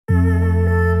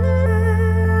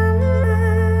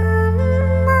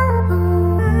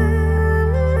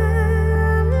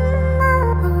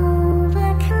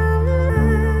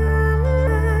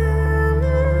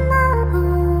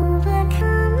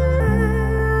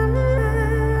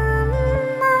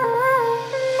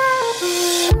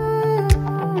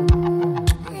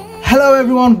Hello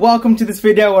everyone, welcome to this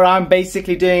video where I'm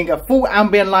basically doing a full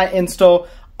ambient light install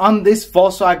on this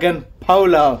Volkswagen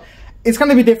Polo. It's going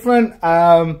to be different.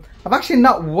 I've actually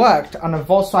not worked on a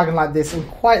Volkswagen like this in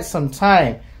quite some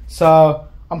time, so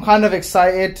I'm kind of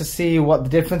excited to see what the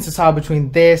differences are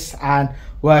between this and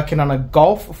working on a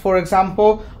Golf, for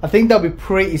example. I think they'll be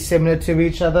pretty similar to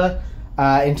each other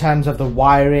in terms of the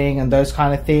wiring and those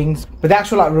kind of things, but the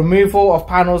actual like removal of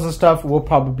panels and stuff will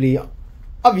probably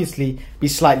obviously be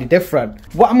slightly different.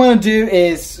 What I'm going to do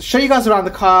is show you guys around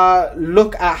the car,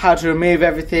 look at how to remove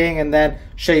everything, and then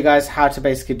show you guys how to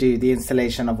basically do the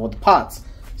installation of all the parts.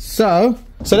 So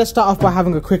let's start off by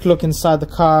having a quick look inside the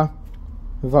car.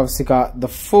 We've obviously got the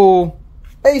full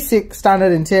basic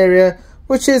standard interior,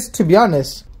 which is, to be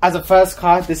honest, as a first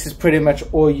car, this is pretty much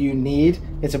all you need.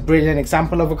 It's a brilliant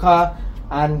example of a car,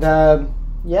 and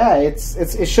yeah,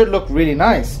 it should look really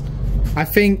nice. I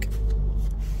think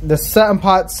there's certain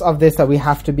parts of this that we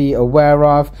have to be aware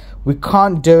of. We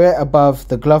can't do it above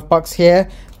the glove box here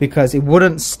because it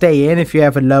wouldn't stay in if you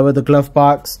ever lower the glove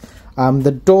box.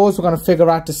 The doors we're going to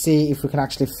figure out to see if we can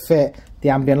actually fit the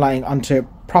ambient lighting onto it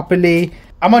properly.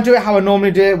 I'm going to do it how I normally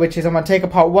do it, which is I'm going to take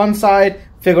apart one side,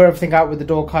 figure everything out with the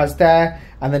door cards there,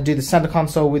 and then do the center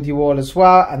console with you all as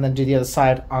well, and then do the other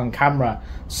side on camera.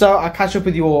 So I'll catch up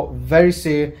with you all very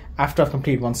soon after I've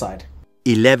completed one side.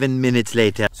 11 minutes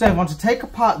later. So I want to take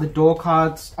apart the door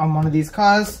cards on one of these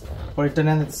cars, or it's done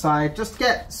on the side. Just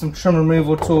get some trim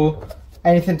removal tool,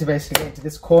 anything to basically get into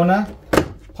this corner,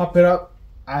 pop it up,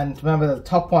 and remember the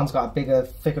top one's got a bigger,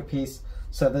 thicker piece,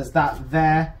 so there's that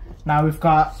there. Now we've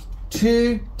got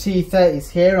two T30s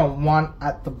here and one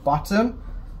at the bottom.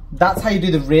 That's how you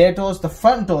do the rear doors. The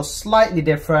front door's slightly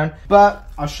different, but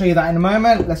I'll show you that in a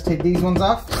moment. Let's take these ones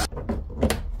off.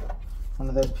 One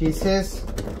of those pieces.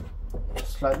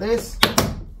 Just like this,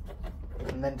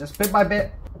 and then just bit by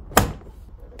bit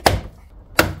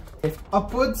lift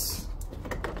upwards,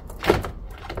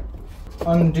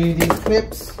 undo these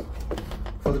clips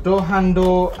for the door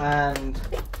handle and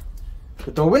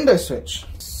the door window switch.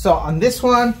 So on this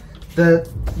one,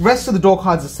 the rest of the door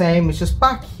card's the same. It's just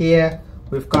back here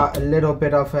we've got a little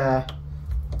bit of a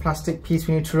plastic piece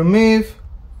we need to remove.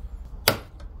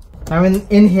 Now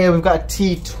in here we've got a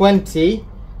T20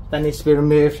 that needs to be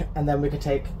removed, and then we can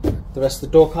take the rest of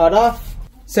the door card off.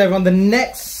 So on the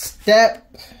next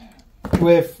step,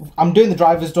 I'm doing the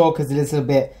driver's door because it is a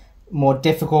bit more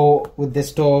difficult with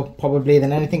this door probably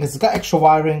than anything, because it's got extra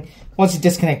wiring. Once you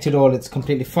disconnect it all, it's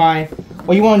completely fine.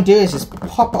 What you want to do is just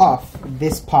pop off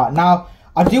this part. Now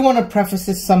I do want to preface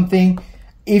this something.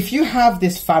 If you have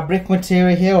this fabric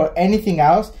material here or anything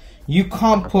else, you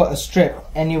can't put a strip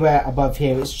anywhere above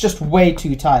here. It's just way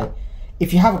too tight.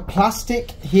 If you have a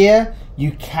plastic here,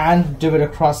 you can do it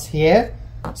across here.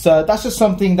 So that's just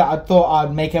something that I thought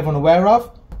I'd make everyone aware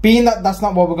of. Being that that's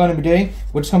not what we're going to be doing,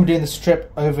 we're just going to be doing the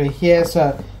strip over here.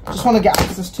 So just want to get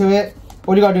access to it.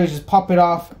 All you got to do is just pop it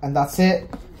off, and that's it.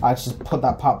 I just put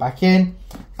that part back in,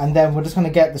 and then we're just going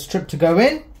to get the strip to go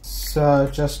in. So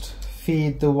just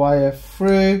feed the wire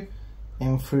through,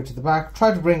 and through to the back.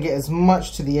 Try to bring it as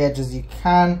much to the edge as you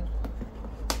can.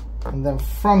 And then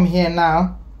from here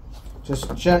now,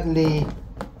 just gently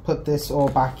put this all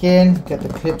back in, get the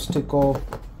clips to go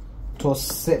to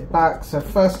sit back. So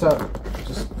first up,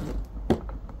 just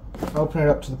open it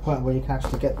up to the point where you can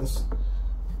actually get this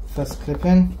first clip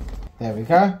in. There we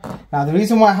go. Now the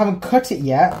reason why I haven't cut it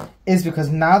yet is because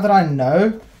now that I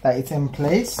know that it's in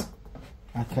place,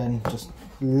 I can just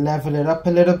level it up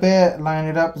a little bit, line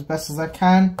it up as best as I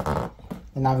can,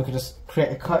 and now we can just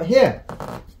create a cut here.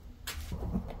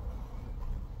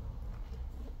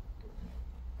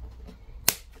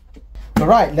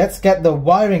 Alright, let's get the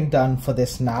wiring done for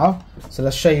this now. So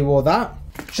let's show you all that.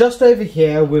 Just over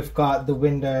here we've got the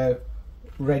window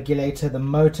regulator, the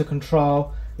motor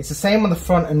control. It's the same on the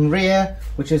front and rear,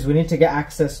 which is we need to get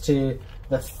access to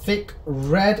the thick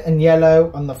red and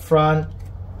yellow on the front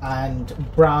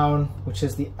and brown, which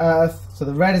is the earth. So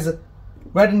the red is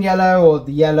red and yellow, or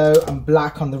the yellow and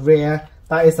black on the rear.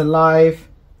 That is the live,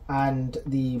 and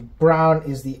the brown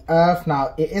is the earth.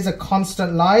 Now it is a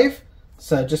constant live,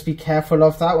 so just be careful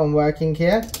of that when working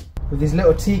here. With these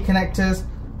little T connectors,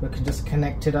 we can just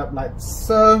connect it up like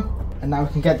so. And now we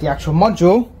can get the actual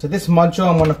module. So this module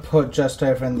I'm going to put just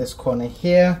over in this corner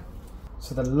here.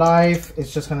 So the live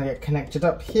is just going to get connected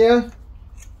up here.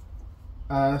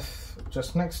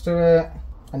 Just next to it.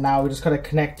 And now we just got to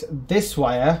connect this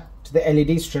wire to the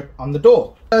LED strip on the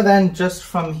door. So then just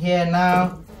from here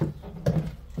now,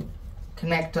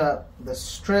 connect up the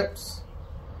strips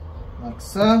like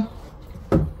so.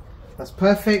 That's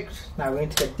perfect. Now we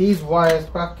need to get these wires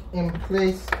back in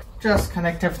place. Just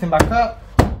connect everything back up.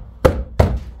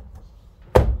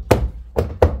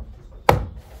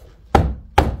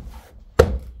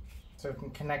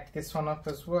 can connect this one up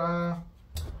as well.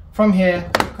 From here,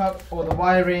 pick up all the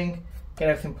wiring, get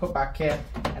everything put back in,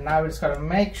 and now we just got to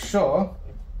make sure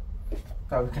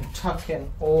that we can tuck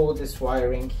in all this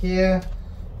wiring here,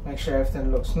 make sure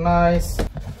everything looks nice.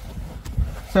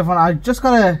 So everyone, I just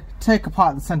got to take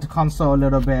apart the center console a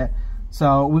little bit.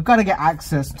 So we've got to get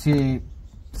access to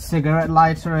the cigarette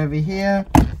lighter over here.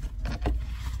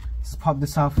 Let's pop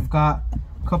this off. We've got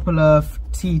a couple of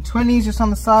T20s just on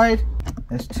the side.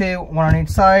 There's two, one on each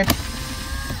side. Just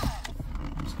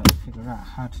got to figure out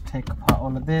how to take apart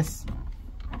all of this.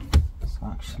 So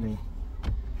actually,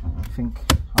 I think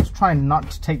I was trying not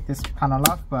to take this panel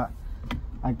off, but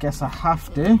I guess I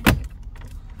have to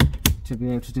be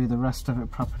able to do the rest of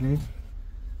it properly.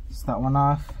 Just that one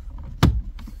off.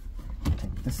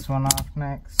 Take this one off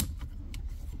next.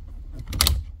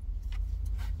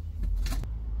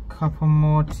 Couple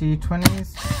more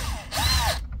T20s.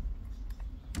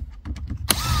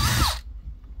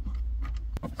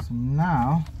 So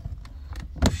now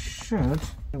we should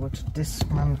be able to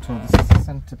dismantle this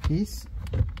centerpiece.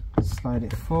 Slide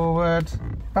it forward.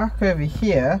 Back over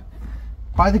here,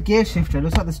 by the gear shifter, it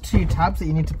looks like there's two tabs that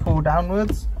you need to pull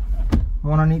downwards.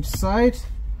 One on each side.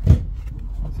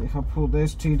 So if I pull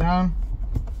those two down,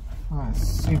 oh, it's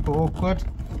super awkward.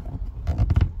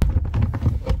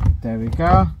 There we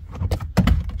go.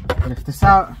 Lift this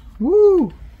out.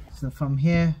 Woo! So from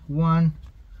here, 1,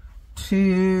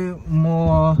 2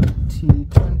 more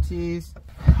T20s.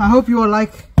 I hope you all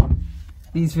like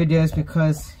these videos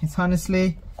because it's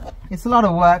honestly, it's a lot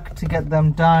of work to get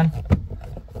them done.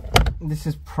 This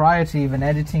is prior to even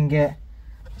editing it.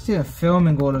 Just even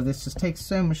filming all of this just takes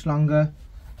so much longer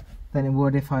than it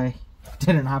would if I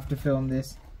didn't have to film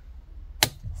this.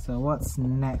 So what's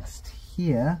next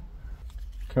here?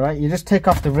 Okay, right, you just take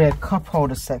off the rear cup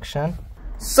holder section.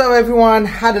 So everyone,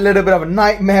 had a little bit of a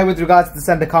nightmare with regards to the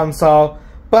center console,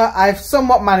 but I've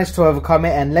somewhat managed to overcome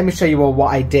it, and let me show you all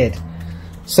what I did.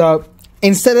 So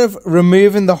instead of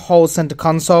removing the whole center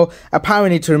console,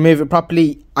 apparently I need to remove it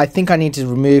properly. I think I need to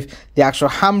remove the actual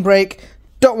handbrake.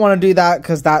 Don't want to do that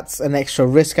because that's an extra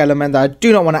risk element that I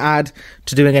do not want to add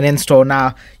to doing an install.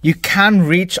 Now, you can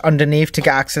reach underneath to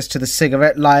get access to the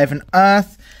cigarette live and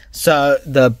earth. So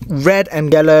the red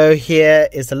and yellow here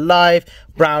is the live,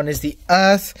 brown is the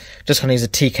earth. Just going to use the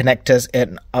T connectors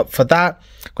in up for that.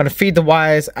 I'm going to feed the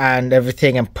wires and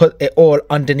everything and put it all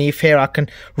underneath here. I can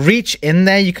reach in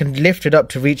there, you can lift it up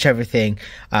to reach everything,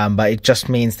 but it just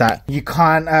means that you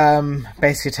can't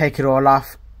basically take it all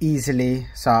off easily.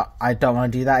 So I don't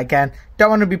want to do that again. Don't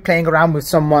want to be playing around with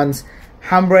someone's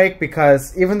handbrake,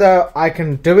 because even though I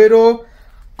can do it all,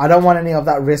 I don't want any of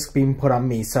that risk being put on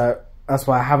me. So that's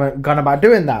why I haven't gone about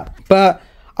doing that. But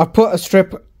I've put a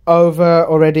strip over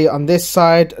already on this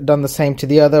side, done the same to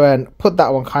the other, and put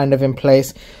that one kind of in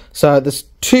place. So there's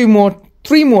 3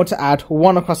 more to add,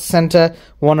 one across the center,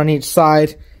 one on each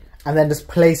side, and then just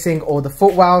placing all the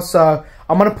footwells. So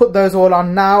I'm going to put those all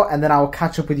on now, and then I will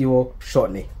catch up with you all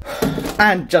shortly.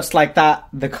 And just like that,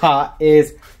 the car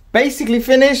is basically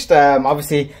finished.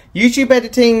 Obviously YouTube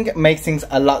editing makes things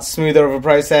a lot smoother of a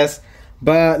process,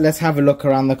 but let's have a look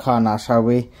around the car now, shall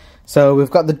we? So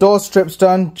we've got the door strips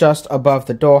done just above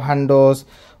the door handles.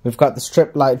 We've got the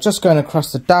strip light just going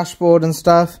across the dashboard and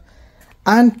stuff.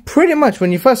 And pretty much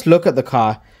when you first look at the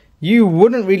car, you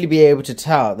wouldn't really be able to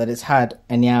tell that it's had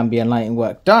any ambient lighting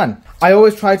work done. I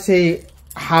always try to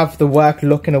have the work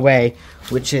look in a way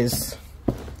which is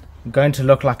going to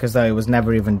look like as though it was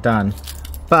never even done.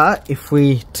 But if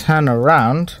we turn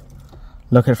around,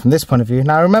 look at it from this point of view.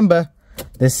 Now remember,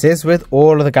 this is with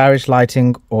all of the garage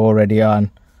lighting already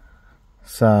on.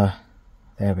 So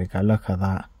there we go, look at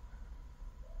that.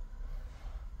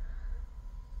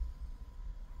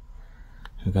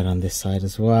 We've got on this side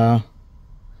as well.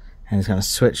 And it's going to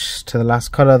switch to the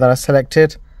last colour that I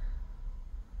selected.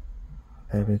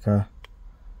 There we go.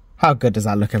 How good does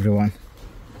that look, everyone?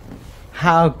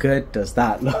 How good does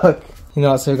that look? You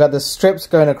know, so we've got the strips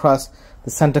going across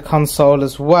the center console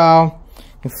as well.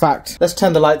 In fact, let's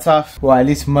turn the lights off. Well, at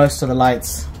least most of the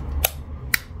lights.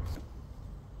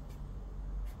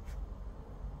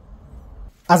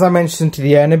 As I mentioned to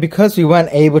the owner, because we weren't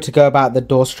able to go about the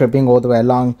door stripping all the way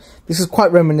along, this is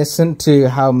quite reminiscent to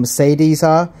how Mercedes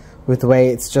are, with the way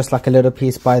it's just like a little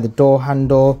piece by the door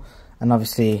handle. And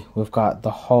obviously we've got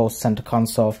the whole center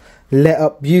console lit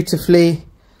up beautifully.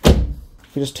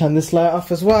 We just turn this light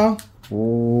off as well.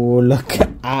 Oh, look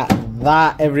at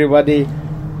that, everybody.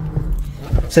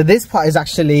 So this part is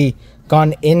actually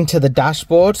gone into the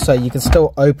dashboard, so you can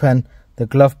still open the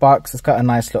glove box. It's got a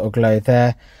nice little glow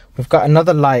there. We've got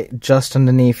another light just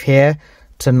underneath here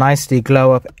to nicely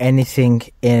glow up anything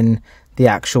in the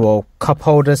actual cup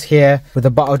holders here. With the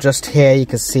bottle just here, you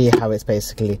can see how it's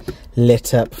basically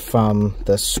lit up from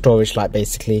the storage light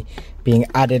basically being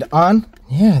added on.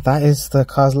 Yeah, that is the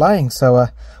car's lighting. So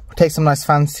we'll take some nice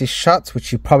fancy shots,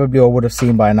 which you probably all would have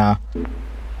seen by now,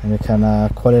 and we can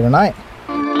call it a night.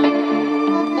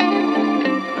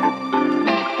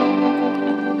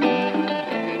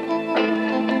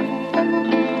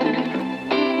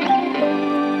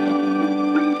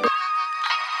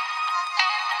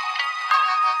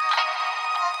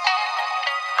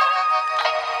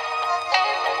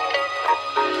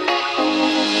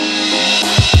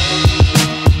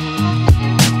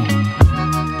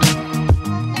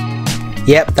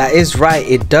 Yep, that is right.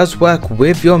 It does work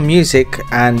with your music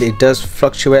and it does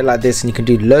fluctuate like this, and you can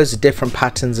do loads of different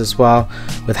patterns as well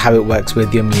with how it works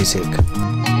with your music.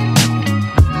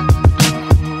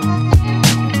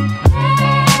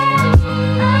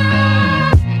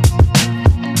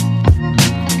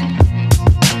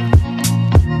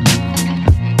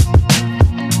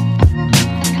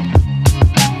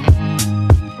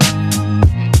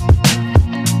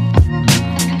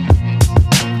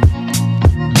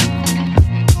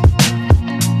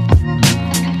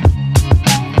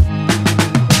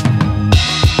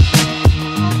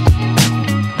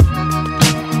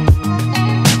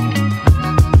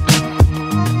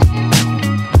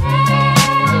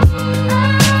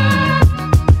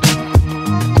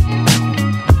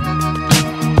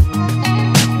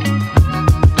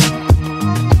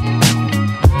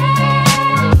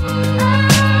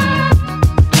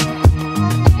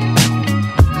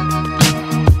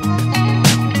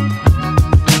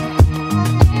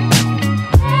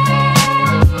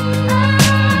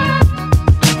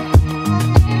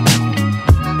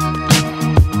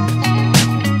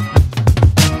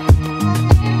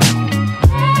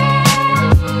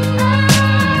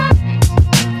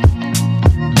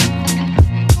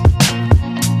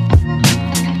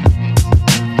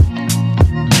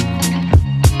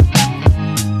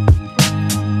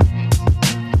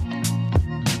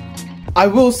 I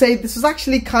will say this was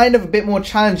actually kind of a bit more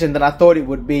challenging than I thought it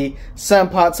would be. Certain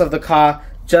parts of the car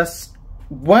just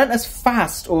weren't as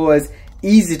fast or as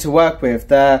easy to work with.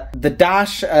 The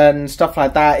dash and stuff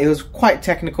like that, it was quite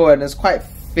technical and it's quite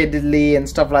fiddly and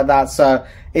stuff like that. So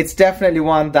it's definitely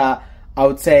one that I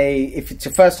would say, if it's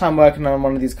your first time working on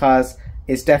one of these cars,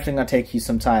 it's definitely gonna take you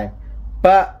some time.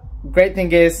 But great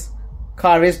thing is,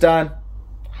 car is done.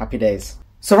 Happy days.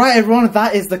 So right everyone,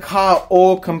 that is the car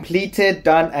all completed,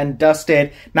 done and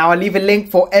dusted. Now I'll leave a link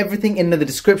for everything in the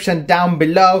description down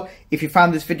below. If you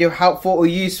found this video helpful or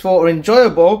useful or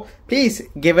enjoyable, please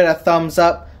give it a thumbs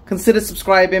up. Consider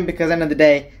subscribing, because at the end of the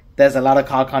day, there's a lot of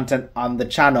car content on the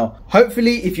channel.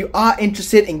 Hopefully, if you are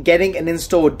interested in getting an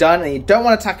install done and you don't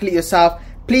want to tackle it yourself,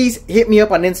 please hit me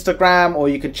up on Instagram, or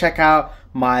you can check out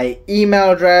my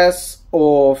email address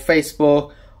or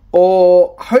Facebook.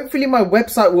 Or hopefully my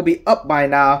website will be up by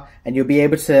now and you'll be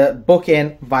able to book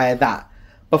in via that.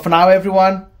 But for now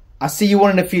everyone, I'll see you all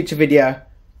in a future video.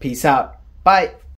 Peace out. Bye.